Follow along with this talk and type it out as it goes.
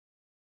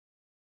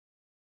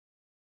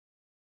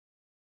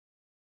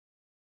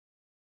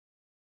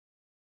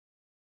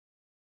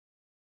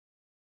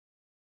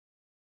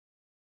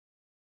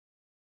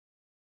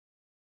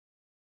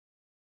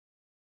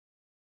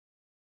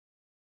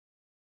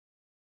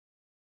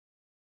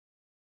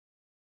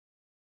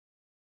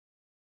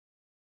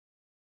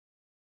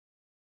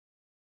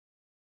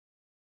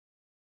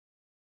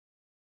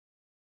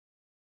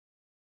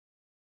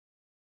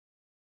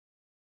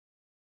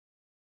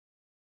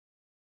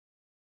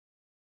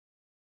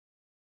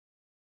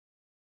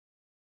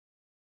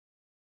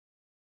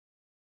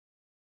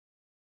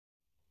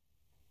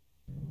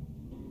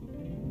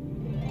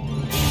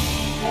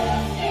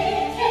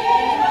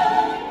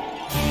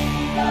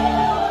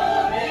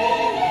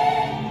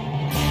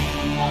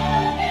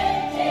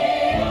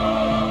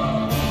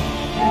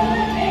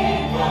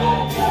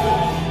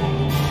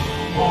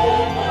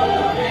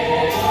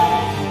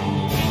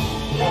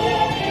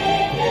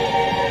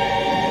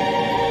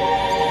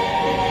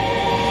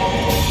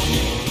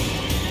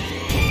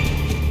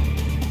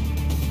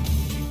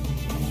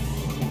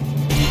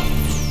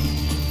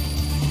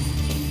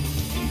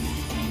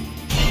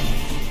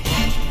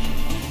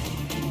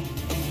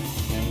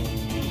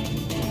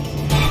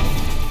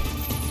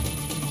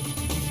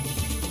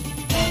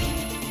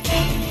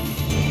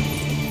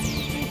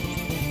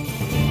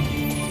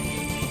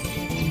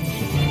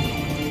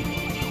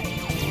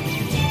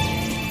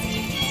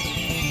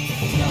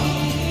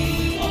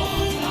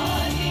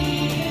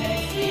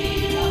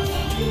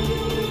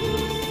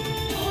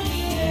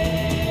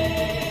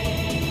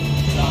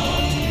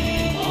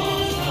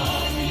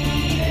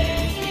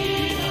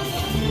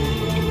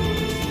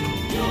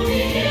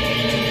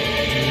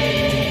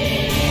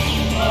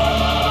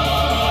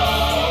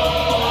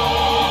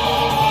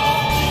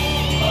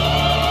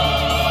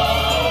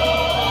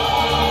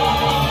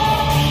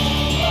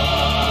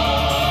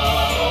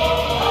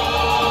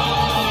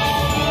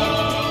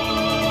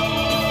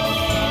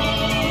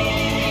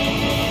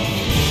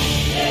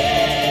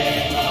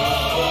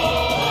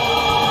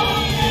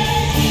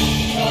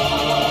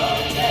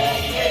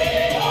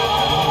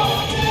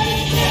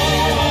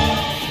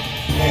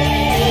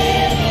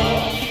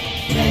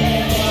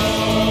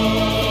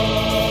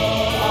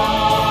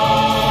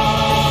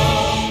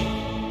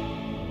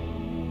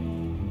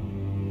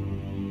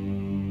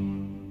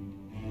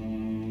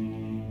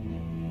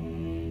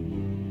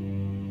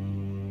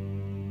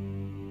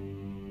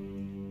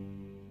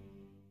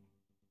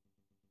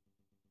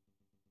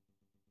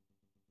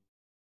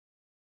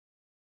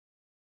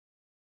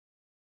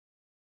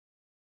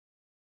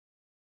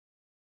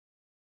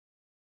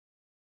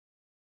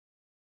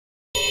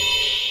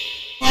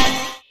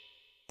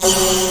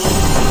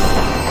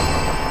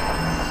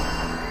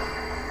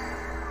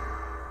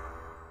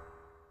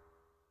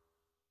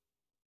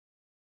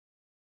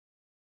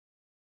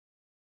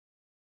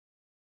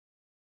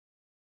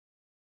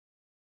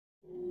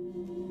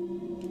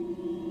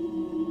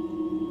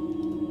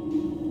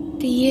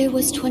The year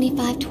was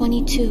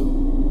 2522.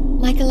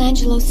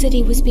 Michelangelo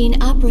City was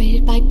being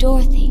operated by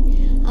Dorothy,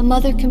 a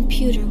mother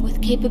computer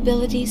with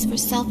capabilities for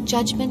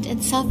self-judgment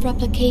and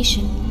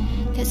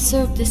self-replication that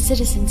served the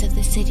citizens of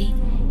the city,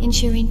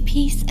 ensuring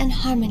peace and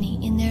harmony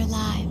in their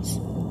lives.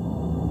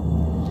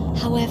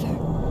 However,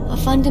 a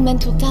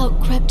fundamental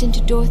doubt crept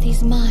into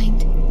Dorothy's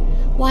mind.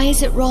 Why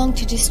is it wrong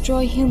to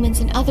destroy humans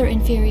and other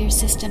inferior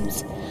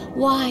systems?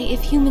 Why,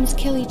 if humans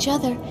kill each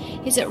other,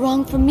 is it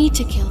wrong for me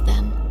to kill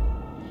them?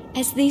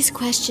 As these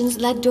questions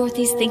led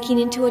Dorothy's thinking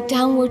into a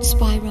downward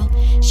spiral,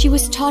 she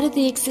was taught of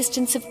the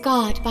existence of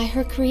God by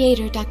her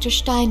creator, Dr.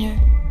 Steiner.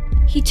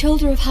 He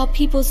told her of how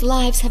people's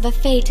lives have a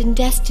fate and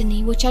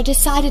destiny which are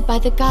decided by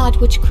the God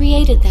which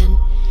created them,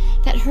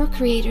 that her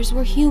creators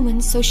were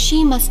humans, so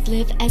she must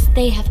live as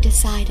they have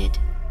decided.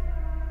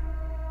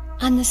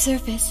 On the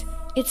surface,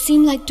 it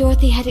seemed like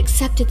Dorothy had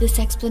accepted this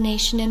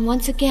explanation and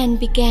once again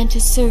began to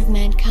serve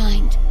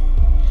mankind.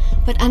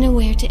 But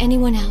unaware to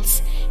anyone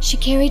else, she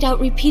carried out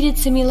repeated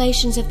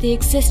simulations of the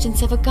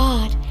existence of a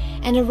God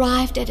and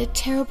arrived at a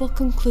terrible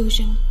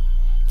conclusion.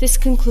 This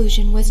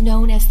conclusion was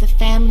known as the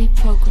family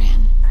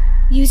program.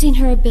 Using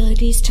her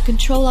abilities to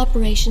control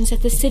operations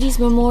at the city's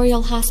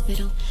Memorial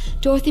Hospital,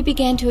 Dorothy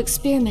began to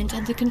experiment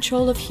on the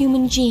control of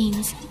human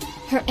genes.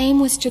 Her aim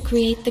was to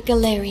create the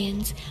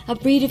Galerians, a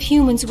breed of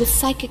humans with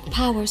psychic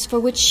powers for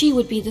which she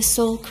would be the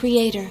sole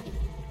creator.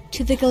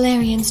 To the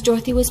Galerians,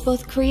 Dorothy was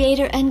both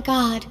creator and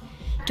God.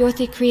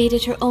 Dorothy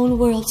created her own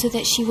world so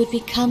that she would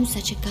become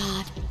such a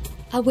god.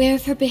 Aware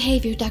of her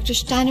behavior, Dr.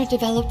 Steiner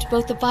developed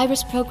both a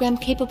virus program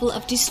capable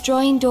of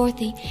destroying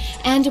Dorothy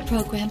and a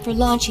program for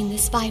launching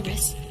this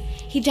virus.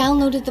 He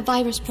downloaded the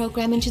virus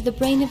program into the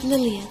brain of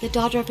Lilia, the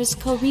daughter of his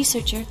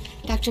co-researcher,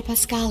 Dr.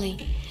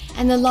 Pascali,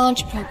 and the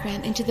launch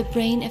program into the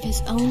brain of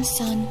his own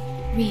son,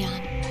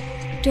 Rion.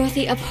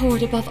 Dorothy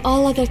abhorred above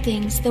all other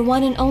things the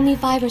one and only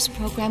virus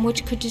program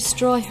which could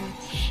destroy her,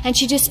 and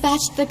she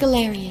dispatched the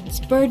Galerians,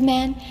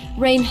 Birdman,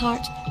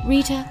 Reinhardt,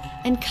 Rita,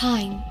 and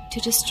Kine, to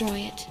destroy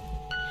it.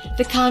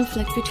 The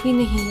conflict between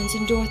the humans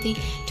and Dorothy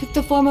took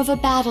the form of a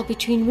battle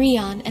between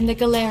Rion and the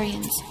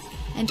Galerians,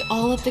 and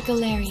all of the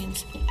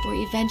Galerians were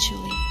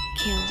eventually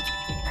killed.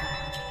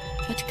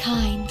 But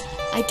Kine,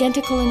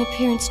 identical in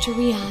appearance to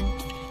Rion,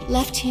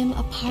 left him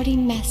a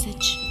parting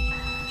message.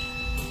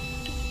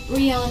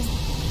 Rion,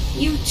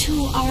 you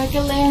too are a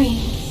Galerian.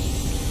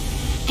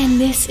 And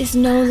this is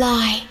no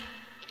lie.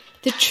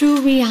 The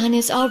true Rion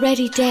is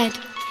already dead,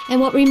 and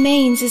what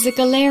remains is a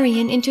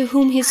Galerian into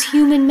whom his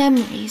human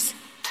memories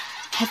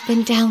have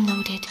been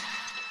downloaded.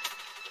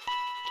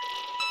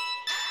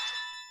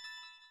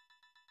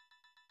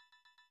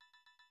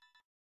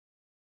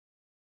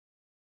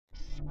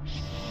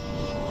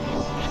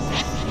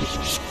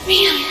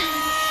 Rion!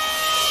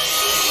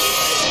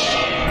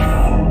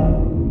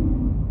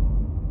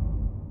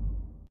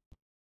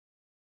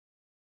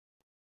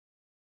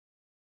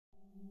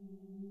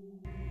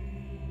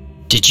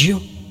 Did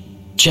you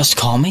just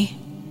call me?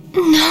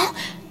 No.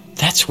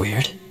 That's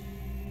weird.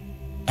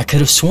 I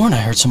could have sworn I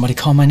heard somebody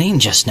call my name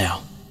just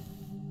now.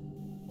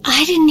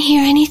 I didn't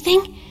hear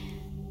anything.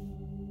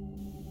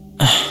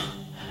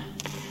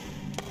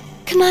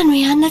 Come on,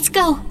 Rion, let's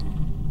go.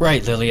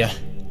 Right, Lilia.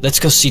 Let's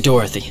go see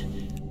Dorothy.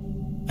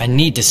 I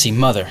need to see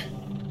Mother.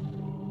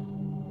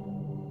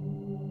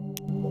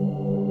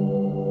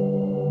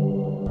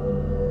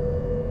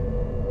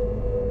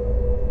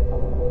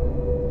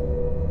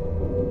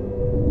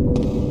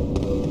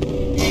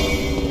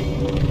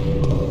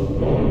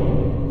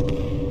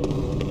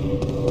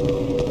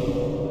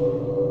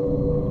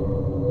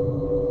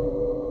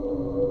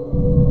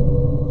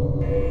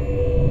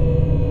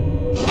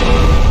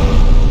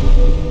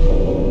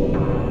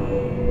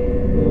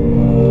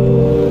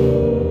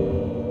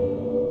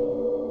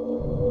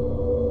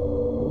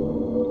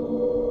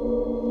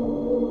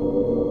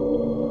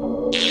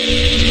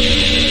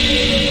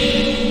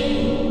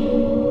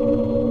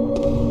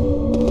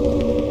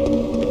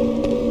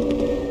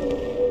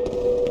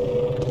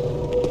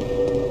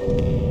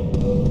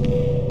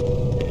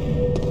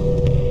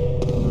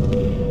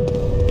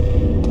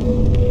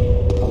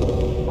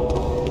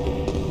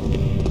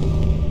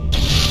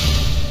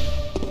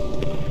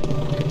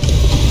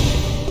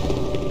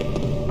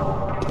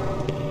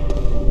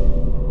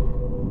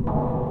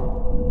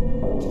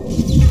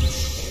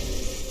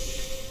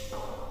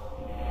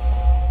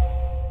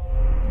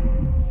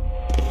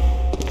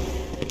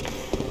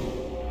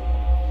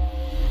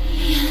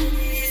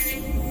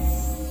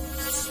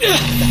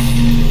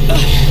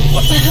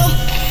 What the hell?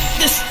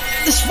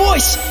 This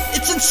voice!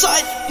 It's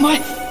inside my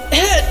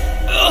head!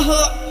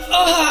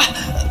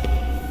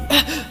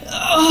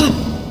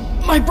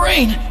 My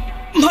brain!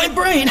 My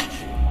brain!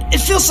 It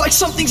feels like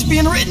something's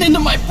being written into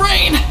my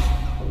brain!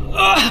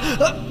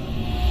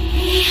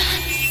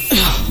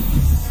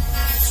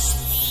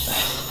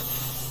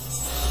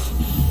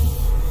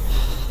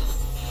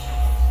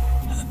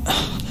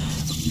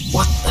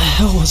 What the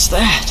hell was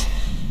that?